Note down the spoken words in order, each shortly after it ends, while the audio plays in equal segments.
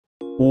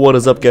What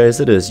is up, guys?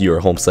 It is your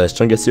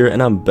home/Chungus here,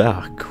 and I'm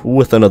back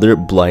with another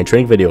blind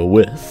training video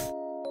with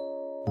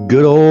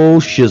good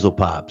old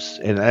Schizelpops.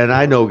 And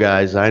I know,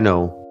 guys, I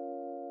know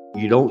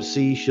you don't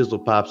see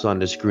Schizelpops on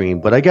the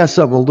screen, but I got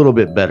something a little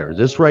bit better.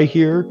 This right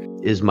here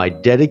is my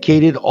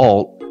dedicated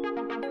alt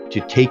to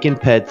taking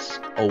pets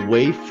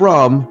away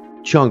from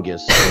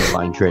Chungus in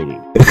blind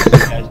trading.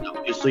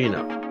 Just so you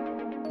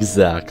know.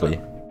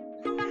 Exactly.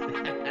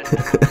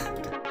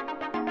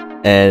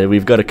 And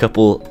we've got a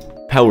couple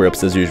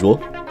power-ups as usual.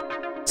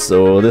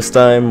 So this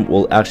time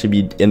we'll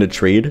actually be in a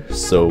trade,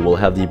 so we'll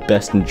have the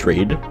best in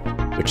trade,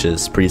 which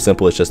is pretty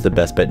simple. It's just the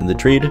best pet in the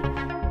trade.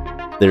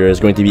 There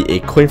is going to be a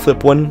coin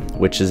flip one,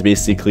 which is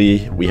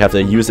basically we have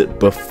to use it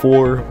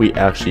before we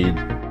actually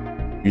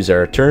use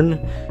our turn,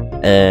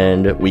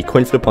 and we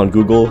coin flip on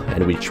Google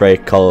and we try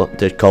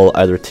to call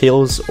either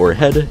tails or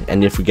head,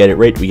 and if we get it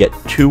right we get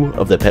 2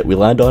 of the pet we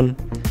land on.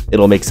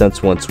 It'll make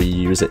sense once we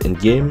use it in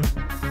game.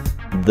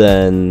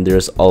 Then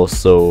there's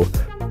also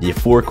the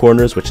 4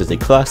 corners, which is a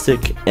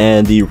classic,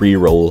 and the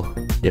reroll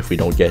if we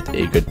don't get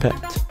a good pet.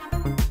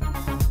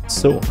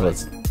 So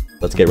let's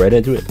get right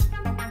into it.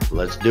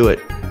 Let's do it.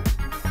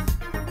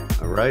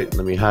 Alright,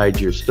 let me hide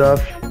your stuff.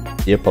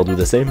 Yep, I'll do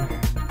the same.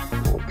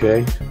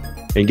 Okay.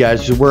 And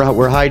guys,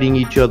 we're hiding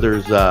each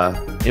other's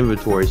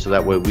inventory so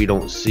that way we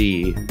don't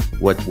see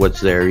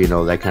what's there, you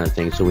know, that kind of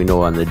thing, so we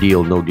know on the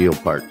deal, no deal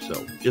part.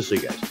 So just so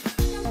you guys.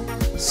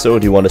 So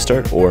do you want to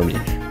start or me?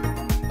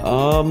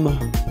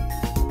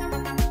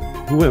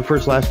 Who went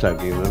first last time,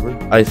 do you remember?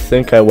 I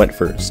think I went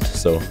first,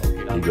 so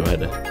you go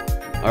ahead.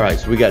 Alright,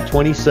 so we got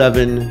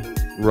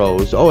 27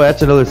 rows. Oh,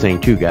 that's another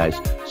thing too, guys.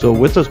 So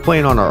with us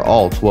playing on our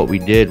alts, what we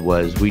did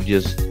was we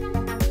just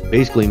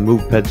basically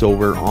moved pets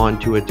over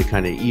onto it to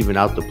kind of even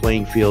out the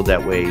playing field.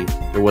 That way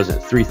there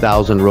wasn't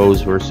 3,000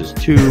 rows versus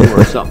 2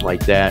 or something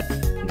like that.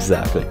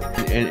 Exactly.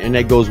 And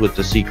that goes with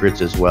the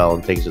secrets as well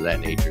and things of that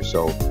nature.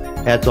 So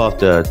hats off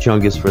to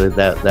Chungus for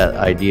that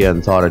idea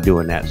and thought of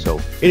doing that.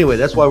 So anyway,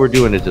 that's why we're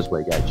doing it this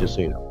way, guys, just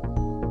so you know.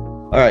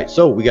 All right,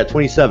 so we got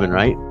 27,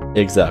 right?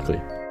 Exactly.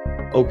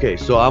 Okay,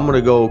 so I'm going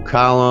to go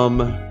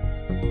column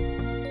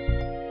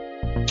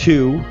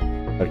 2.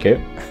 Okay.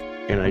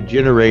 And I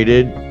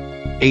generated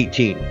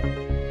 18.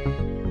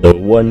 So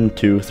 1,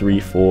 2, 3,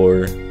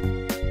 4,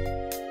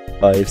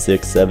 5,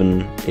 6,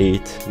 7,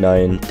 8,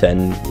 9,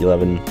 10,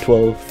 11,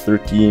 12,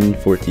 13,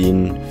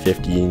 14,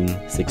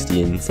 15,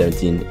 16,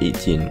 17,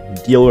 18.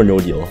 Deal or no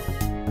deal?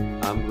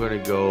 I'm gonna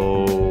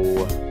go...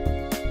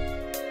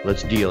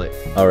 Let's deal it.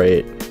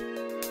 Alright.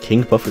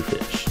 King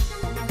Pufferfish.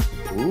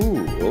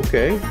 Ooh,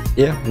 okay.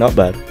 Yeah, not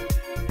bad.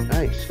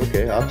 Nice,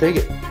 okay, I'll take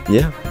it.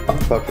 Yeah.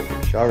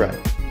 Pufferfish, alright.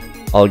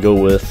 I'll go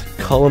with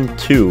column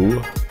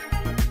 2,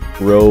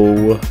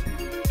 row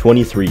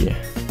 23.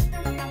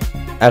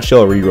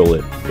 Actually, I'll re-roll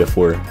it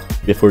before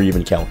you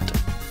even count.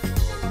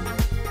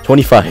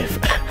 25.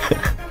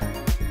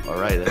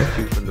 Alright, that's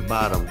 2 from the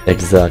bottom.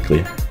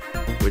 Exactly.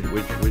 Which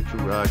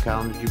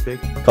column did you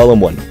pick? Column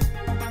 1.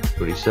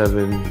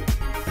 27,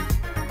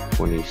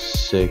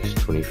 26,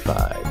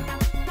 25.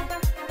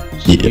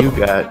 So yeah. You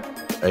got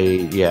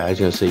a... Yeah, I was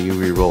going to say you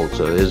re-rolled,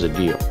 so it is a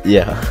deal.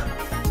 Yeah.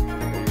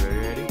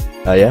 Ready?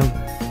 I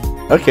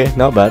am. Okay,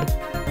 not bad.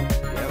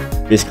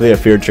 Yep. Basically a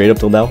fair trade up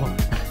till now.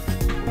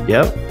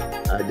 Yep.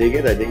 I dig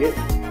it.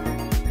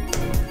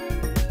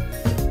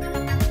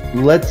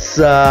 Let's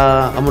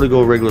I'm gonna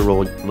go regular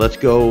roll. Let's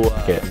go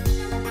okay.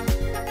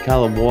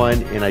 Column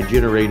 1, and I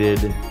generated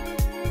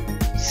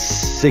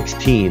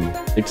 16.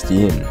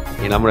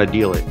 And I'm gonna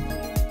deal it.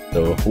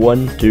 So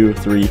 1, 2,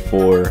 3,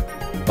 4,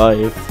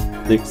 5,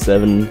 6,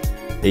 7,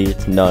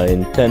 8,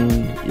 9,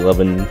 10,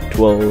 11,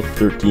 12,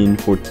 13,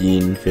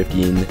 14,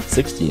 15,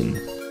 16.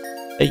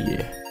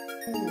 Hey.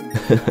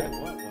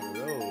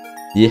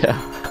 Yeah.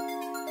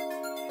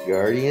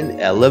 Guardian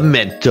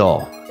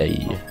Elemental.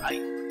 Hey. Right.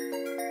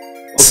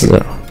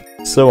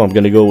 Okay. So I'm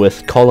gonna go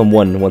with column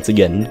 1 once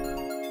again.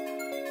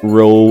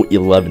 Row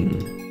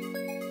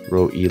 11.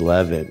 Row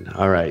 11.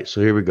 Alright, so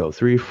here we go.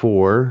 3,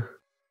 4,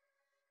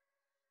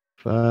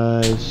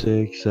 5,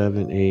 6,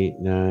 7, 8,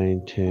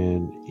 9,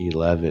 10,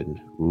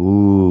 11.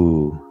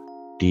 Ooh.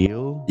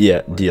 Deal?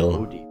 Yeah,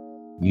 deal.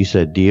 You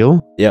said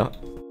deal? Yeah.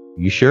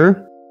 You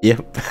sure?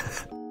 Yep.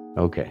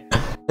 Okay.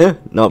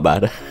 Not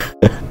bad.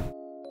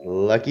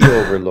 Lucky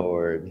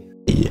Overlord.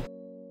 Yeah.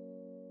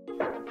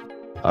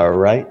 All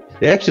right.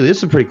 Actually,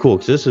 this is pretty cool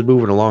because this is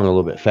moving along a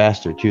little bit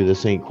faster too.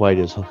 This ain't quite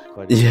as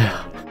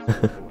yeah.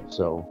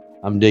 So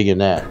I'm digging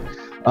that.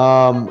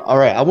 All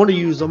right. I'm gonna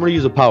use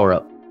a power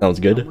up. Sounds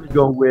good. I'm gonna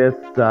go with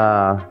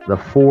the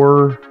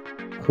 4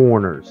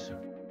 corners.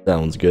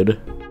 Sounds good.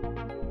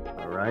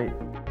 All right.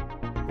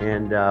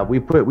 And we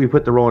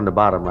put the row on the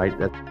bottom, right?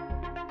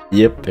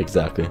 Yep.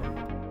 Exactly.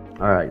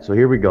 All right. So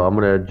here we go. I'm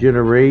gonna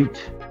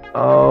generate.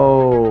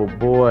 Oh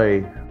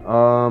boy.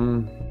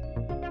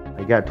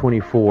 I got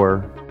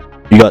 24.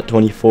 You got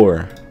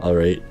 24.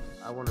 Alright.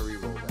 I want to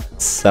re-roll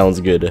that. Sounds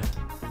good.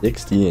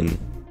 16.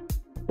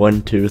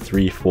 1, 2,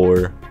 3,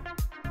 4,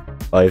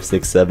 5,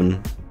 6,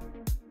 7,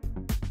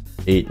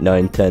 8,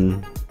 9,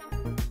 10,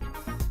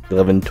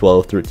 11,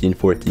 12, 13,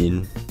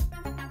 14,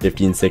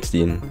 15,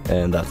 16,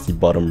 and that's the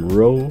bottom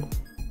row.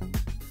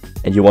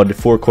 And you wanted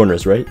 4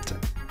 corners, right?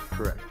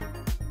 Correct.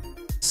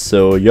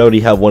 So you already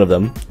have one of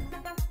them.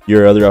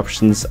 Your other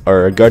options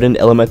are a Garden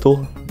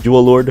Elemental,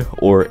 Dual Lord,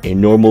 or a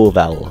normal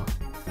Val.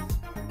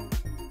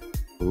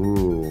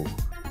 Ooh.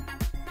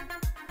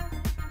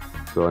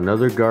 So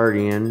another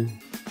Guardian,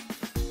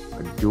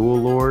 a Dual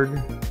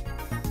Lord,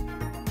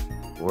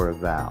 or a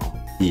Val.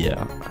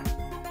 Yeah.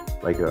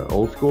 Like an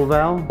old school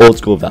Val? Old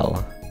school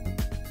Val.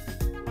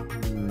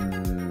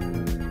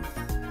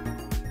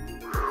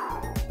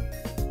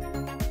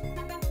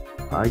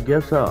 I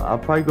guess I'll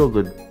probably go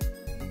the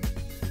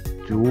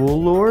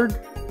Dual Lord.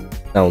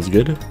 Sounds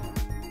good.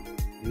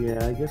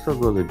 Yeah, I guess I'll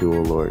go the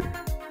Dual Lord.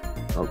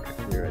 Okay,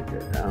 let me write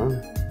that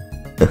down.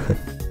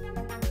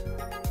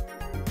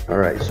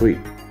 Alright, sweet.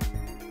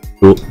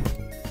 Cool.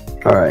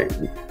 Alright.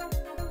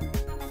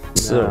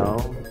 So,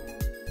 now,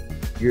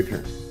 your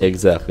turn.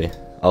 exactly.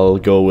 I'll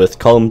go with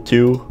column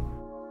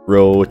 2,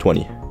 row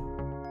 20.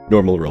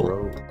 Normal roll.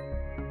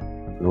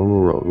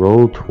 Normal roll.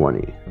 Roll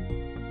 20.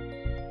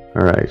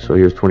 Alright, so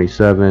here's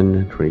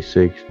 27,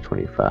 26,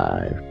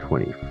 25,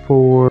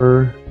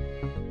 24.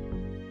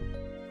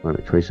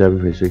 27,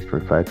 26,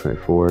 25,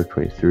 24,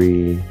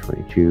 23,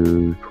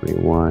 22,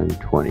 21,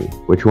 20.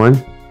 Which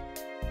one?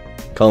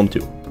 Column 2.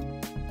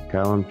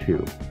 Column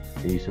 2.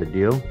 And you said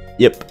deal?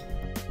 Yep.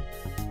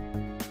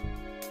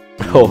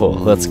 Oh,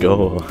 let's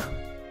go.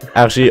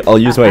 Actually, I'll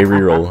use my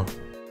reroll.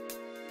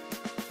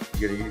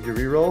 You gonna use your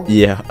reroll?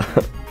 Yeah.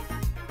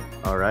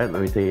 Alright,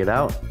 let me take it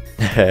out.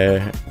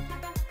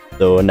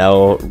 So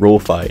now roll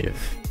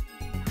 5.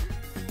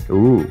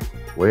 Ooh,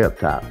 way up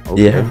top.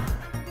 Okay. Yeah.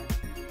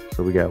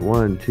 So we got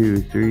 1,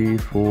 2, 3,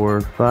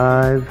 4,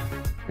 5.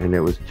 And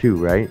it was 2,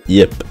 right?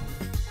 Yep.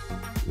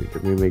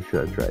 Let me make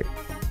sure that's right.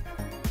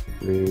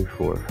 3,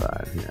 4,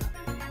 5, yeah.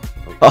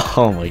 Okay.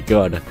 Oh my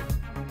god.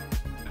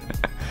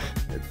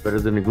 It's better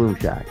than a Gloom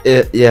Shack.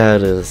 Yeah,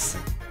 it is.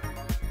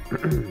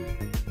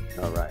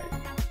 Alright.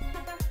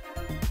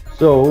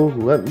 So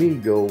let me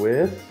go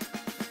with,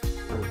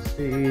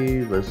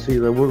 let's see,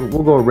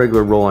 we'll go a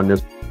regular roll on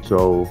this.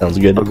 So Sounds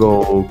good. I'll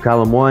go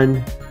column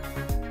 1,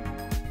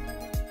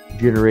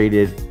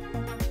 generated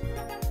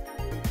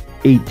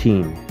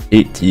 18.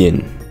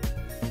 18.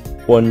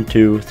 1,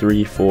 2,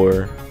 3,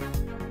 4,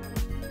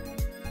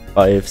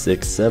 5,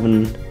 6,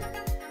 7,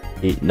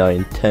 8,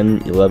 9,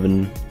 10,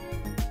 11,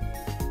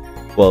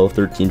 12,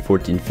 13,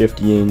 14,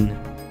 15,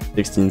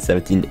 16,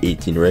 17,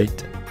 18,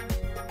 right?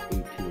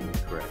 18,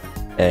 correct.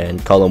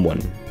 And column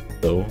 1.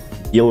 So,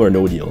 deal or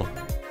no deal?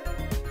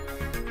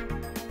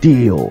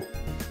 Deal.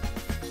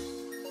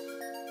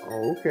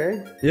 Oh,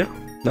 okay. Yeah,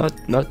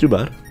 not too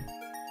bad.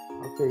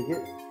 I'll take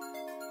it.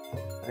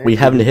 We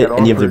haven't hit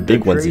any of the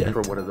big ones yet.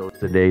 For one of those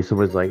today,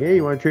 someone's like, "Hey,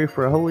 you want to trade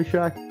for a Holy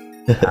Shock?"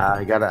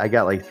 I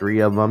got like 3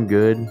 of them. I'm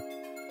good.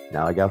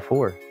 Now I got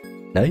 4.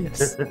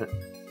 Nice.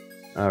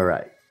 All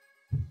right,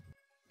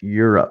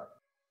 you're up.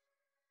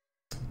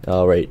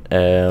 All right.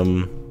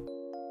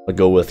 I'll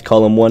go with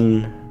column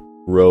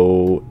 1,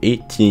 row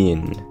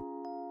 18.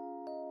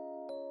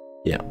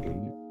 Yeah.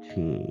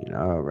 18.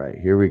 All right,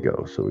 here we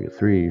go. So we got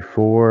 3,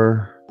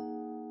 4,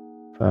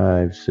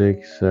 5,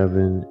 6,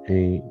 7,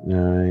 8,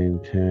 9,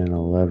 10,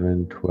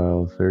 11,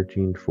 12,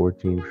 13,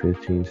 14,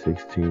 15,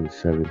 16,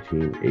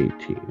 17,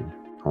 18.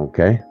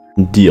 Okay.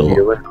 Deal.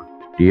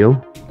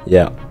 Deal?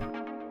 Yeah.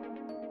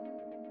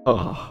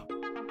 Oh.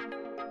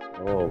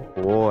 Oh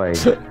boy.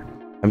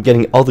 I'm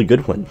getting all the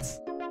good ones.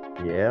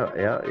 Yeah.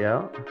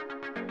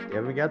 You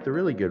haven't got the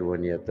really good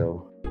one yet,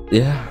 though.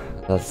 Yeah,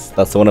 that's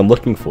the one I'm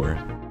looking for.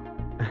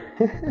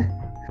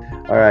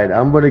 All right,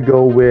 I'm gonna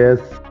go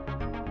with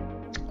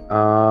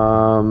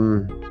oh,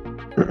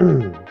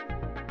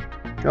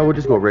 we'll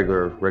just go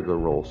regular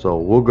roll. So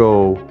we'll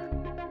go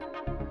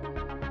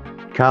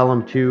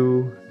column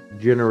 2,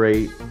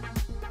 generate.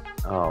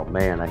 Oh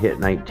man, I hit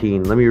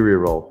 19. Let me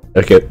re-roll.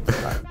 Okay.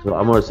 So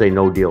I'm gonna say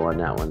no deal on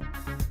that one.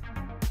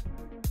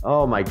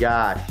 Oh my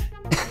gosh,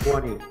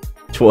 20.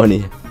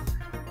 20.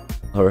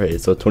 Alright,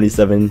 so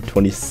 27,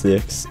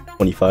 26,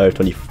 25,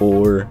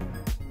 24,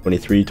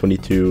 23,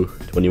 22,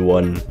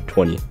 21,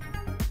 20.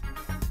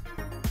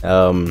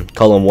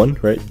 Column 1,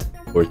 right?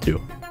 Or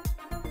 2?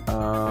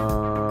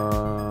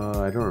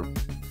 I don't know.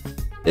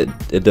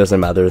 It doesn't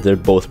matter, they're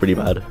both pretty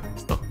bad.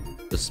 So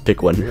just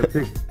pick one.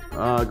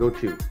 Go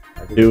 2.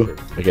 I think 2?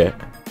 Okay.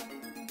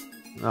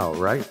 All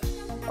right.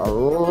 A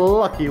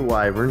lucky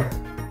wyvern.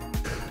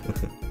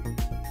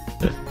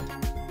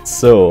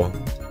 So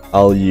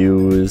I'll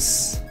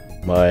use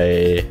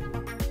my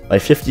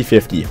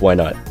 50-50, why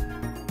not?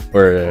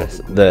 Or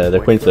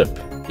the coin flip.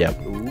 Yeah.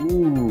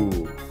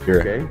 Ooh.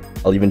 Here. Okay.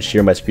 I'll even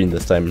share my screen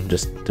this time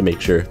just to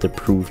make sure, to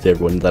prove to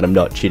everyone that I'm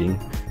not cheating.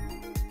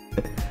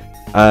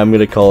 I'm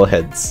gonna call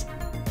heads.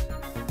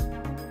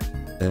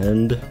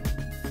 And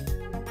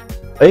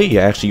hey,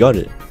 I actually got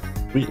it.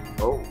 Sweet.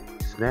 Oh,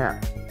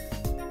 snap.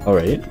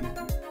 Alright.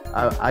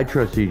 I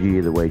trusted you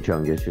either way,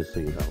 Chungus, just so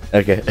you know.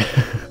 Okay.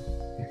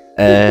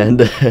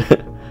 And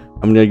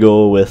I'm gonna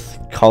go with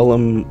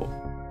column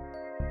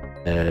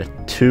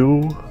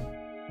 2,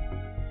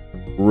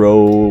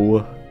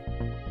 row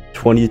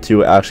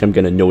 22. Actually, I'm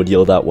gonna no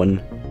deal that one.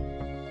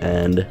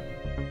 And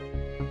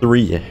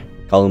 3,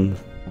 column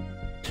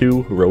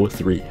 2, row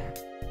 3.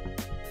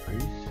 Are you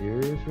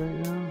serious right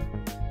now?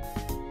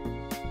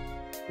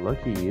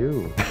 Lucky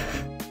you.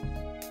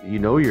 You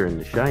know you're in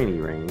the shiny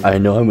range. I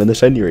know I'm in the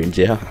shiny range,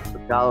 yeah.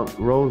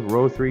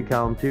 Row 3,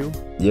 column 2?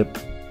 Yep.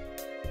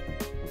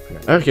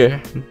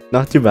 Okay,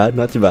 not too bad,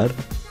 not too bad.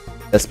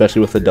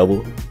 Especially with the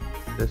double.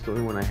 That's the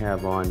only one I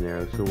have on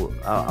there, so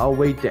I'll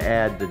wait to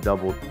add the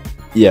double.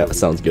 Yeah,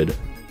 sounds good.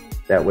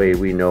 That way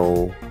we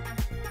know,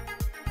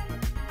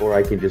 or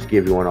I can just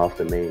give you one off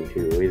the main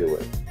too, either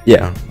way.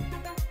 Yeah.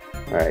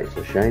 Alright,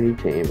 so shiny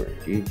tamer,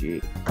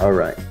 GG.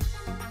 Alright.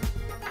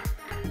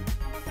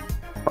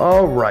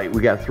 Alright,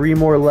 we got 3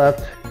 more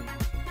left.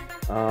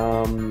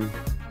 I'm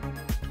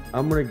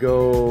gonna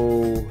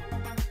go,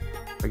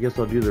 I guess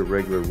I'll do the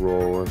regular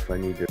roll if I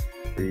need to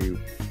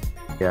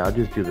yeah, I'll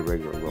just do the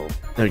regular roll.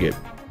 Okay.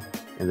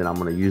 And then I'm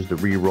gonna use the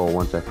re-roll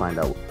once I find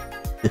out,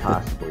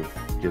 possibly,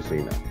 just so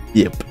you know.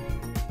 Yep.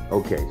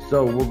 Okay,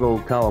 so we'll go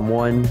column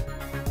 1,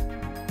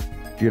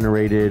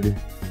 generated,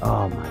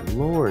 oh my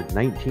lord,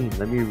 19.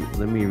 Let me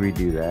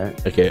redo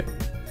that. Okay.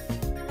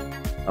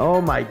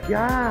 Oh my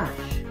gosh,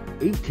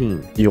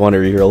 18. You want to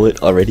re-roll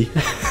it already?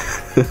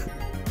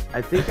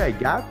 I think I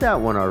got that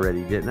one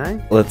already, didn't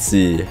I? Let's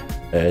see.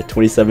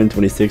 27,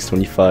 26,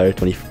 25,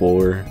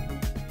 24,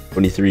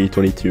 23,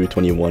 22,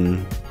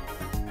 21,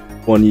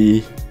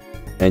 20,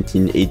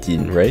 19,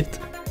 18, right?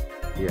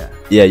 Yeah.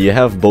 Yeah, you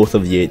have both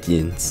of the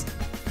 18s.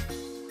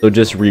 So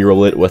just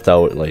re-roll it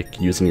without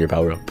like using your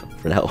power up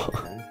for now.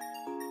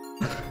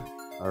 Okay.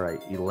 All right,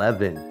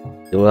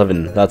 11.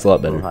 11, that's a lot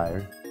A little better.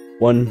 higher.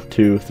 1,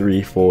 2,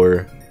 3,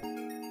 4,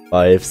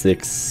 5,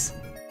 6.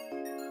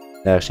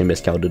 I actually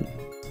miscounted.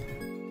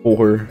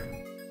 4,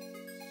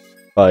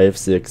 5,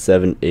 6,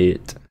 7,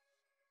 8,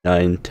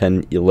 9,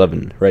 10,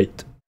 11,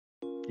 right?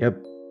 Yep.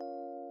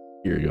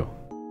 Here you go.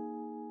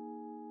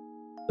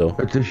 So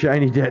It's a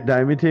shiny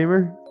diamond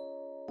tamer?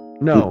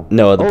 No.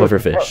 no, the Oh, puffer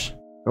it's a fish.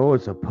 Oh,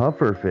 it's a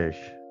puffer fish.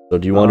 So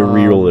do you want to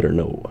re-roll it or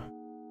no?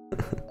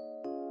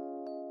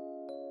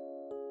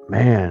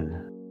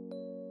 Man,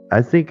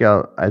 I think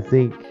I'll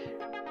take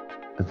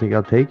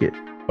it.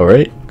 All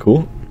right,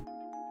 cool.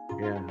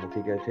 Yeah, I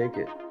think I take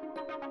it.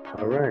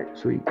 All right,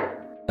 sweet.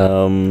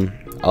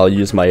 I'll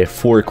use my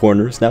 4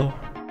 corners now,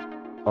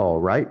 All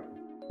right.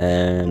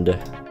 and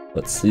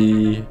let's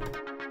see.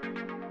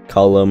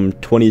 Column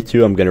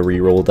 22, I'm gonna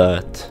re-roll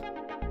that.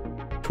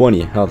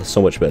 20. Oh, that's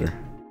so much better.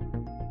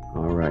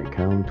 All right,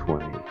 column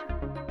 20.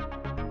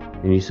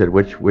 And you said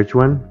which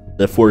one?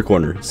 The 4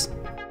 corners.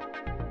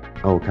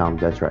 Oh, column,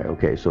 that's right.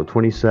 Okay, so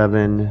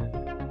 27,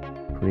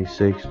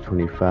 26,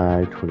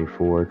 25,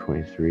 24,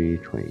 23,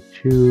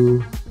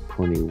 22,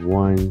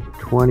 21,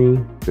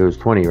 20. It was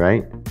 20,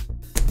 right?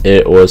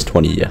 It was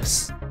 20,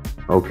 yes.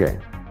 Okay.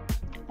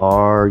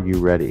 Are you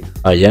ready?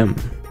 I am.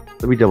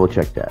 Let me double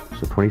check that.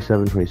 So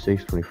 27,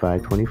 26,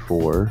 25,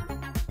 24,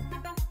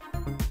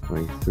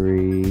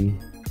 23,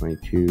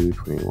 22,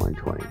 21,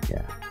 20.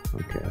 Yeah.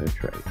 Okay,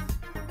 that's right.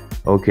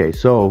 Okay,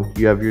 so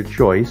you have your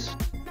choice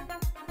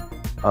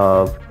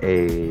of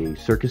a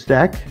circus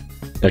stack,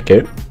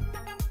 Okay.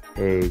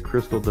 a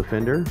crystal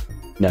defender,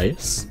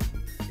 Nice.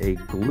 a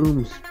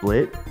gloom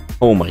split,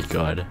 Oh my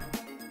god.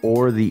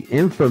 or the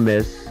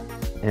infamous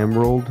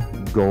emerald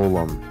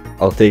golem.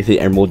 I'll take the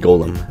Emerald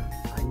Golem.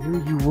 I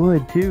knew you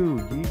would too.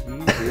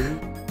 GG,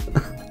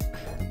 dude.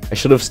 I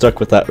should have stuck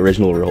with that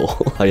original roll.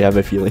 I have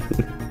a feeling.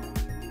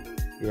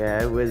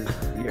 Yeah, it was.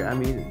 I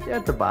mean,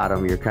 at the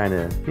bottom, you're kind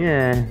of,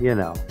 yeah, you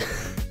know.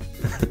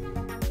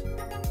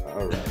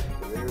 All right,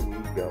 so there we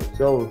go.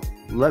 So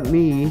let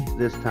me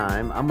this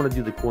time. I'm gonna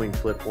do the coin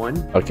flip one.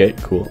 Okay,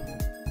 cool.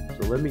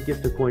 So let me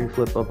get the coin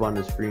flip up on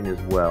the screen as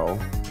well.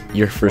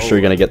 You're for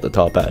sure gonna get the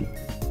top ad.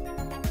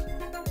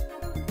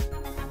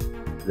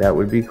 That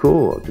would be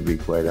cool, to be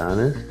quite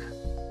honest.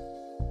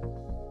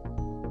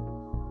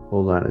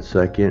 Hold on a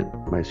second.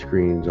 My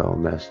screen's all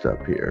messed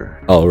up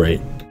here. All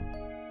right.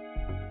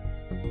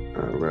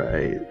 All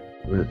right.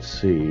 Let's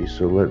see.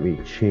 So let me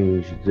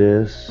change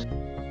this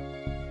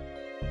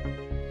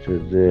to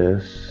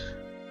this.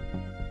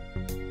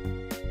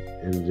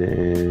 And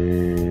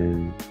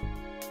then...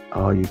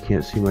 Oh, you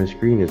can't see my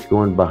screen. It's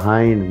going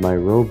behind my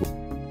robot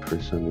for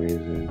some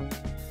reason.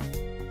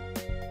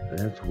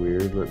 That's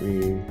weird. Let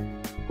me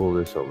pull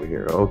this over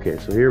here. Okay,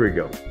 so here we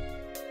go.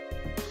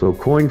 So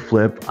coin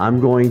flip, I'm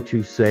going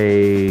to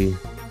say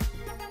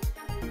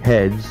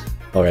heads,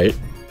 All right.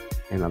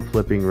 and I'm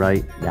flipping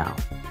right now.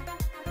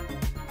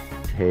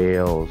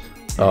 Tails.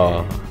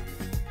 Oh,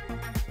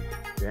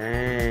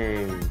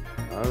 Dang.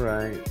 All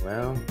right.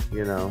 Well,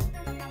 you know,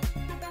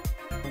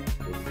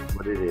 it's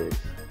what it is.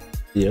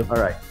 yep. All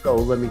right. So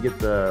let me get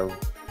the,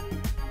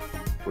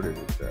 what is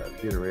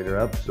it, generator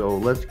up. So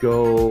let's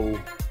go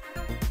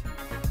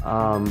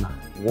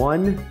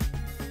 1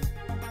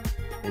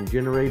 and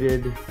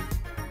generated.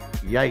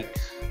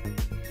 Yikes.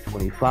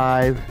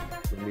 25.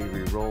 Let me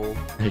re-roll.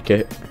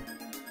 Okay.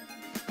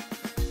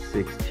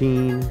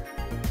 16.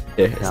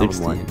 Okay, Count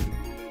 16. one.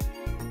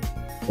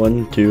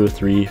 1, 2,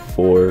 3,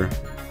 4,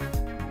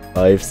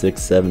 5,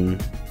 6, 7,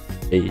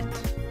 8,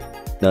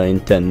 9,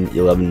 10,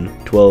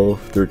 11,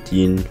 12,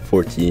 13,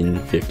 14,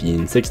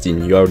 15,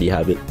 16. You already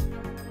have it.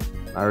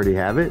 I already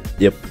have it?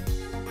 Yep.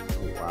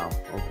 Oh, wow.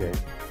 Okay.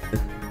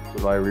 So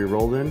do I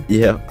re-roll then?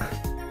 Yeah.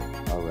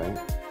 All right.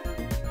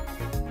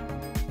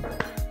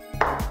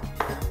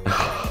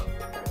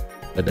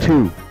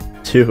 2.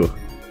 2.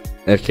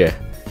 Okay.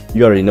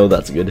 You already know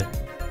that's good.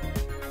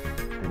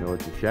 I know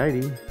it's a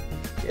shiny.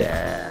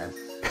 Yes.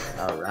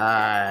 All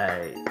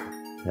right.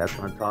 That's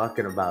what I'm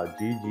talking about.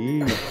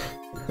 GG.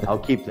 I'll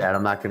keep that.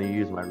 I'm not going to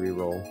use my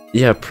re-roll.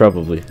 Yeah,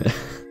 probably.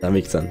 That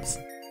makes sense.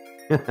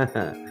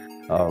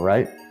 All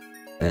right.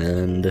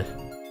 And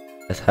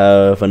I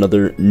have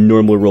another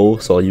normal roll,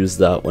 so I'll use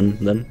that one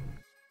then.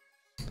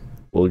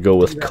 We'll go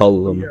with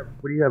column.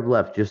 What do you have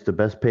left? Just the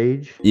best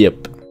page?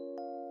 Yep.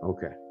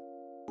 Okay.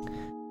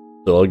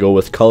 So I'll go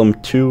with column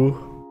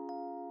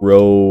 2,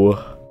 row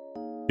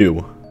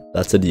 2.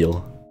 That's a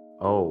deal.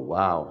 Oh,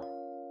 wow.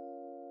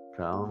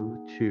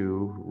 Column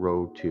 2,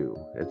 row 2.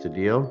 That's a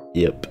deal?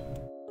 Yep.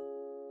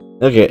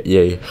 Okay,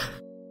 yay.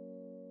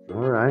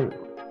 All right.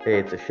 Hey,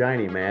 it's a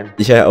shiny, man.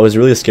 Yeah, I was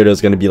really scared it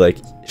was gonna be like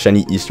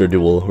shiny Easter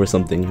duel or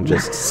something.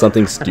 Just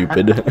something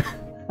stupid.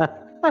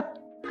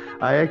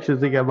 I actually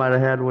think I might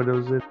have had one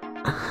of those in.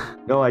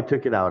 No, I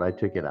took it out.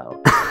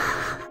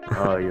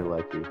 Oh, you're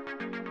lucky.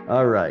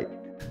 All right.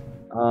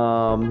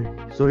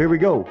 So here we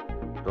go.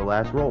 The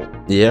last roll.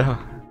 Yeah.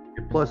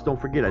 Plus, don't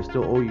forget, I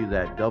still owe you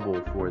that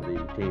double for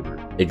the tamer.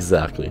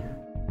 Exactly.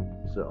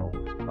 So,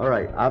 all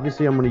right.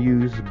 Obviously, I'm going to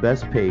use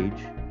best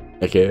page.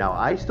 Okay. Now,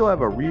 I still have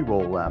a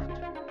re-roll left.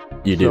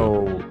 You do.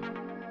 So,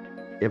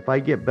 if I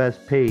get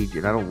best page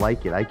and I don't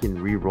like it, I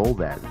can re-roll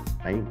that.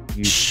 Right?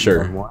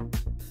 Sure. One.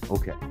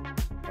 Okay.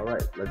 All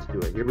right. Let's do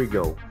it. Here we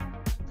go.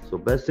 So,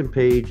 best in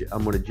page,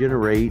 I'm going to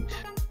generate.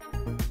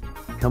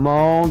 Come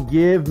on,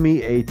 give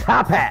me a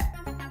top hat.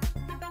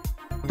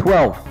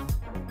 12.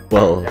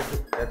 Well,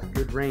 That's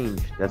good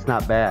range. That's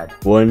not bad.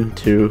 1,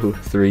 2,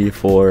 3,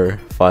 4,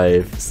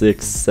 5,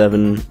 6,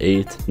 7,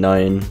 8,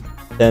 9,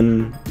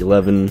 10,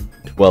 11,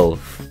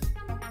 12.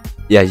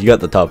 Yeah, you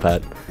got the top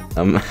hat.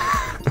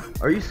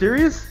 Are you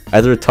serious?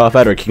 Either top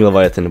hat or King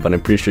Leviathan, but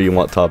I'm pretty sure you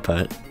want top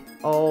hat.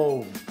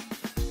 Oh,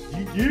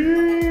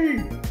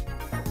 GG!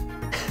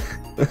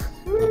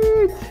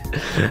 Sweet!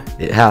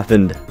 It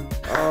happened.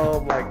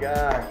 Oh my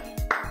gosh,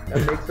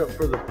 that makes up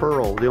for the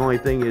pearl. The only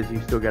thing is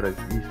you still got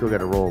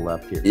a roll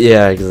left here.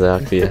 Yeah,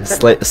 exactly.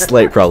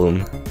 Slight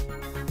problem.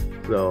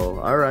 So,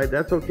 all right,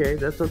 that's okay.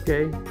 That's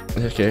okay.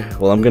 Okay,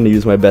 well I'm gonna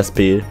use my best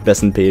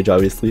in page,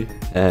 obviously,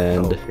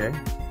 and Okay.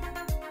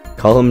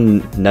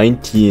 column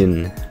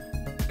 19.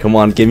 Come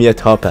on, give me a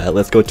top hat.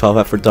 Let's go top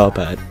hat for top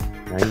hat.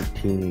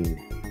 19.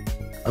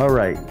 All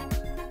right.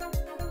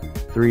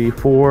 3,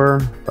 4,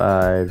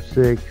 5,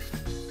 6,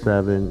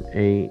 7,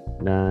 8,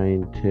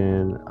 9,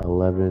 10,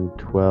 11,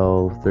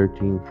 12,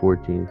 13,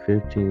 14,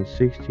 15,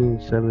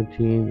 16,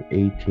 17,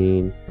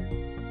 18.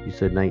 You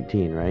said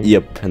 19, right?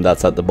 Yep, and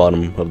that's at the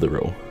bottom of the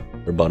row.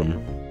 Or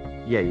bottom.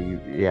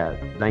 Yeah,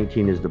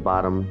 19 is the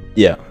bottom.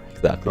 Yeah,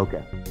 exactly.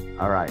 Okay.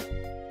 All right.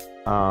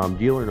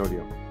 Deal or no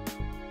deal?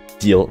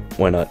 Deal,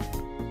 why not?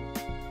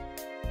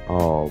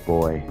 Oh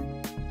boy.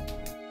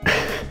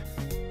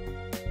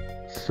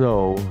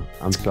 So,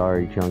 I'm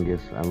sorry,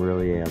 Chungus. I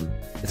really am.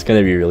 It's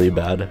gonna be really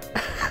bad.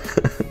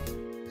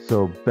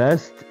 So,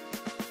 best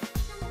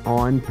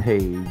on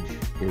page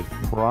is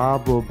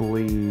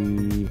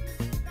probably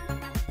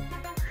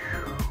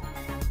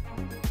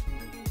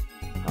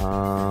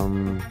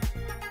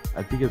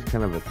I think it's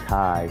kind of a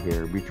tie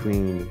here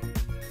between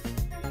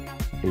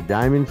a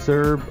Diamond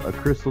Serb, a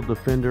Crystal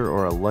Defender,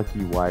 or a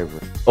Lucky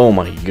Wyvern. Oh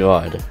my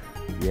god.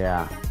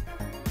 Yeah.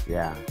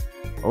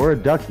 Or a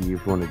Ducky if you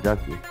want a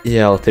Ducky.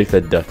 Yeah, I'll take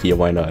the ducky,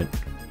 why not?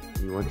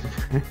 You want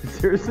to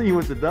seriously? You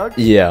want the Duck?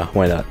 Yeah,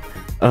 why not?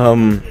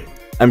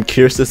 I'm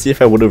curious to see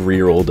if I would have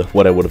re-rolled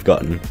what I would have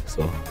gotten.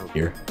 So,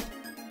 here.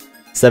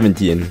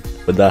 17.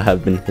 Would that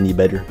have been any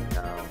better?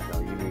 No,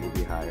 you need to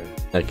be higher.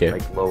 Okay.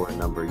 Like lower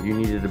number. You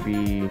needed to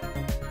be,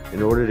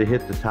 in order to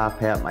hit the top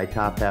hat, my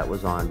top hat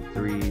was on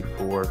 3,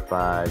 4,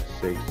 5,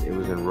 6. It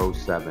was in row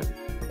 7.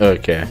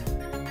 Okay.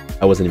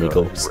 I wasn't even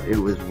close. It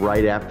was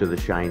right after the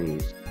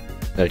shinies.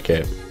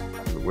 Okay.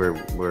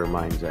 Where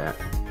mine's at.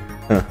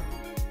 Huh.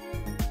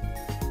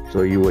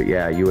 So you would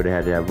have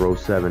had to have row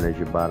 7 as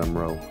your bottom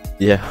row.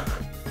 Yeah.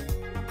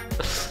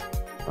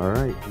 All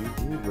right,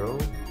 GG, bro.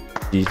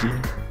 GG.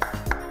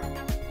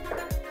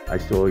 I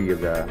still owe you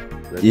the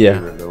Yeah.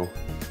 tamer, though.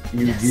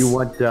 Do Yes. you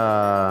want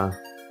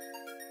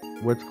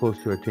what's close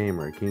to a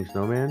tamer? A King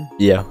Snowman?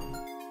 Yeah.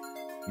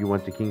 You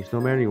want the King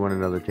Snowman, or you want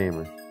another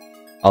tamer?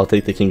 I'll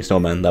take the King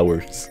Snowman, that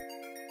works.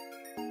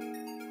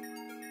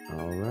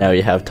 All right. Now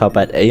you have top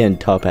hat A and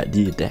top hat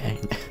D, dang.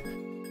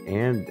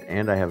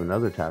 And I have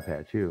another top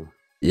hat too.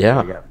 Yeah.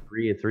 I got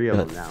three of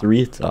them now.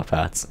 3 top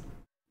hats.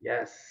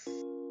 Yes.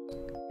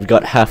 We've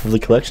got half of the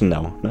collection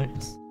now.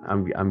 Nice.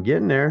 I'm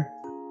getting there.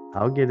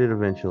 I'll get it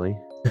eventually.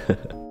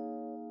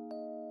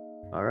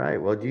 All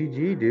right. Well,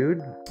 GG, dude.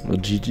 Well,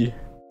 GG.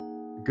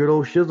 Good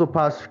old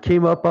Schizelpops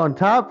came up on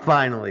top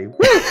finally.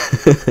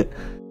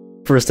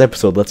 First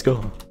episode, let's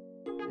go.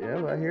 Yeah,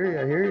 well, I hear you.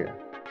 I hear you.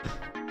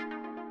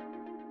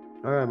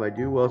 All right, my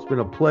dude. Well, it's been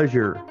a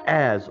pleasure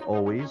as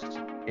always.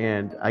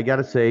 And I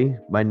gotta say,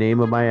 my name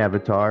of my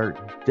avatar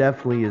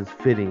definitely is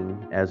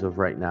fitting as of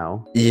right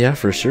now. Yeah,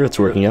 for sure, it's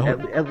working out.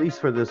 At least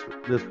for this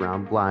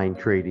round, blind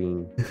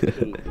trading.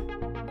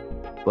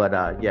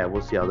 But yeah,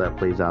 we'll see how that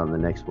plays out in the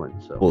next one.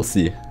 So We'll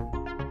see.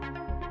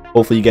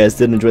 Hopefully you guys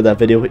did enjoy that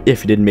video.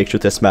 If you did, make sure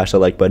to smash that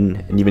like button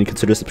and even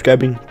consider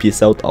subscribing.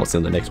 Peace out. I'll see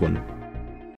you in the next one.